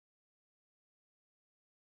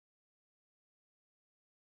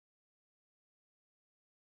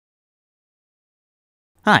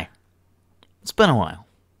Hi, it's been a while.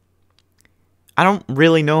 I don't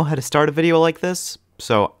really know how to start a video like this,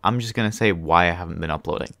 so I'm just gonna say why I haven't been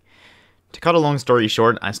uploading. To cut a long story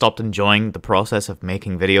short, I stopped enjoying the process of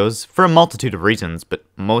making videos for a multitude of reasons, but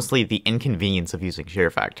mostly the inconvenience of using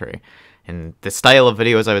Share Factory. And the style of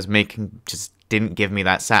videos I was making just didn't give me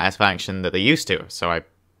that satisfaction that they used to, so I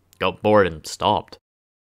got bored and stopped.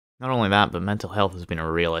 Not only that, but mental health has been a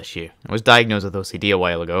real issue. I was diagnosed with OCD a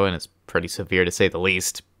while ago, and it's pretty severe to say the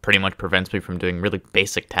least. Pretty much prevents me from doing really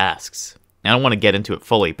basic tasks. I don't want to get into it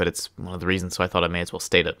fully, but it's one of the reasons, so I thought I may as well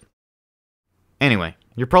state it. Anyway,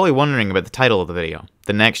 you're probably wondering about the title of the video,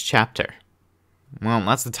 The Next Chapter. Well,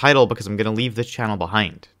 that's the title because I'm going to leave this channel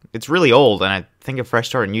behind. It's really old, and I think a fresh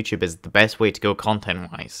start on YouTube is the best way to go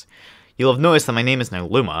content-wise. You'll have noticed that my name is now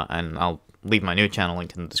Luma, and I'll leave my new channel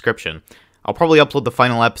linked in the description. I'll probably upload the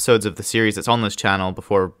final episodes of the series that's on this channel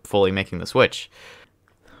before fully making the switch.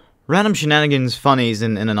 Random shenanigans funnies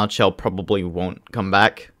in a nutshell probably won't come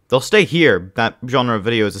back. They'll stay here. That genre of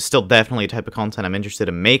videos is still definitely a type of content I'm interested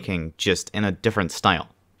in making, just in a different style.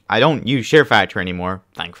 I don't use Share Factory anymore,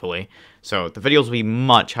 thankfully, so the videos will be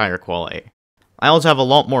much higher quality. I also have a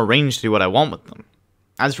lot more range to do what I want with them.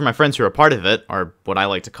 As for my friends who are part of it, or what I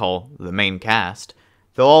like to call the main cast,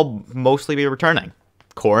 they'll all mostly be returning.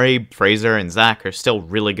 Corey, Fraser, and Zach are still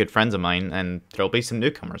really good friends of mine, and there'll be some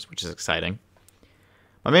newcomers, which is exciting.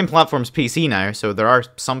 My main platform's PC now, so there are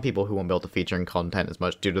some people who won't be able to feature in content as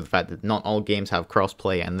much due to the fact that not all games have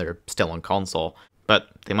crossplay and they're still on console, but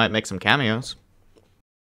they might make some cameos.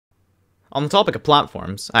 On the topic of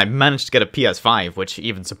platforms, I managed to get a PS5, which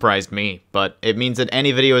even surprised me, but it means that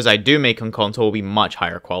any videos I do make on console will be much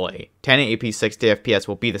higher quality. 1080p 60fps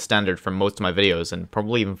will be the standard for most of my videos, and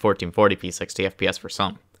probably even 1440p 60fps for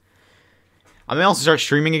some. I may also start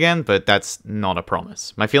streaming again, but that's not a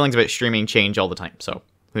promise. My feelings about streaming change all the time, so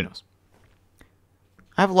who knows.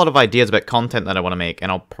 I have a lot of ideas about content that I want to make,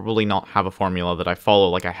 and I'll probably not have a formula that I follow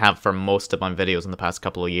like I have for most of my videos in the past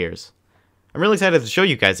couple of years. I'm really excited to show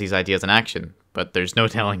you guys these ideas in action, but there's no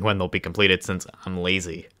telling when they'll be completed since I'm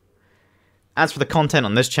lazy. As for the content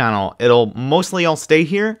on this channel, it'll mostly all stay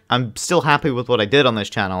here. I'm still happy with what I did on this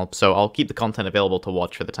channel, so I'll keep the content available to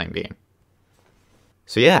watch for the time being.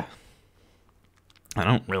 So yeah, I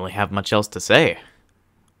don't really have much else to say.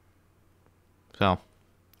 So,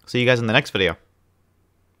 see you guys in the next video.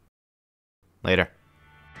 Later.